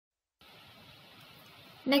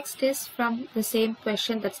Next is from the same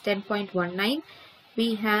question, that's 10.19.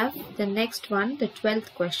 We have the next one, the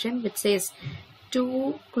 12th question, which says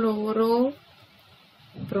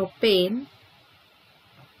 2-chloropropane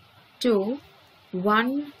to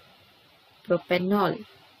 1-propanol.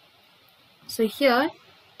 So here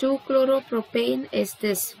 2-chloropropane is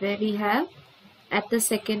this, where we have at the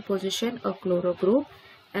second position a chloro group,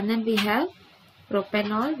 and then we have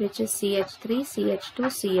propanol, which is CH3, CH2,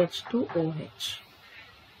 CH2OH.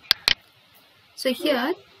 So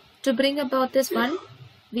here, to bring about this one,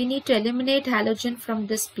 we need to eliminate halogen from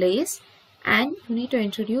this place, and you need to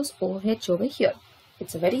introduce OH over here.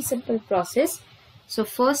 It's a very simple process. So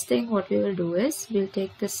first thing what we will do is, we'll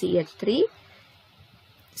take the CH3,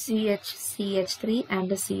 CH3 and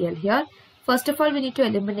the Cl here. First of all, we need to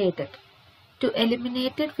eliminate it. To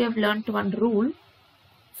eliminate it, we have learnt one rule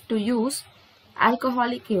to use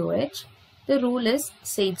alcoholic KOH. The rule is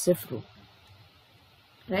Zaitsev rule.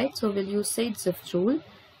 Right? So we'll use Zaitsev rule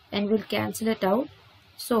and we'll cancel it out.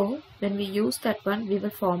 So when we use that one, we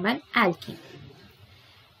will form an alkene.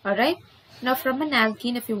 Alright? Now from an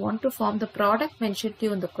alkene, if you want to form the product mentioned to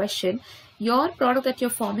you in the question, your product that you're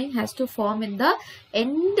forming has to form in the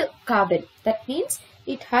end carbon. That means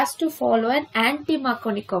it has to follow an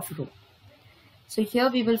anti-Markovnikov rule. So here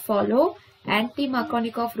we will follow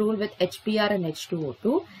anti-Markovnikov rule with HBr and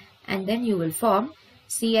H2O2, and then you will form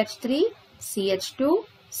CH3, CH2,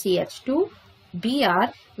 CH2,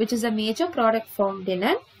 Br, which is a major product formed in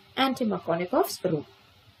an anti-Markovnikov's rule.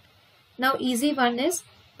 Now easy one is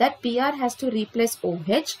that Br has to replace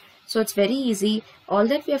OH. So it's very easy. All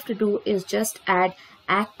that we have to do is just add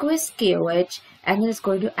aqueous KOH, and it's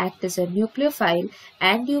going to act as a nucleophile,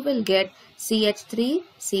 and you will get CH3,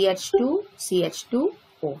 CH2,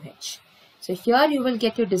 CH2OH. So here you will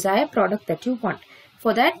get your desired product that you want.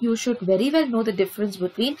 For that, you should very well know the difference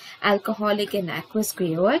between alcoholic and aqueous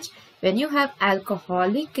KOH. When you have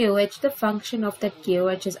alcoholic KOH, the function of that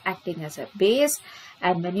KOH is acting as a base,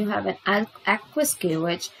 and when you have an aqueous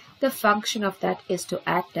KOH, the function of that is to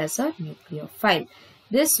act as a nucleophile.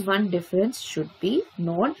 This one difference should be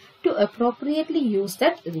known to appropriately use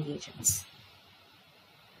that reagents.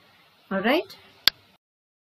 Alright.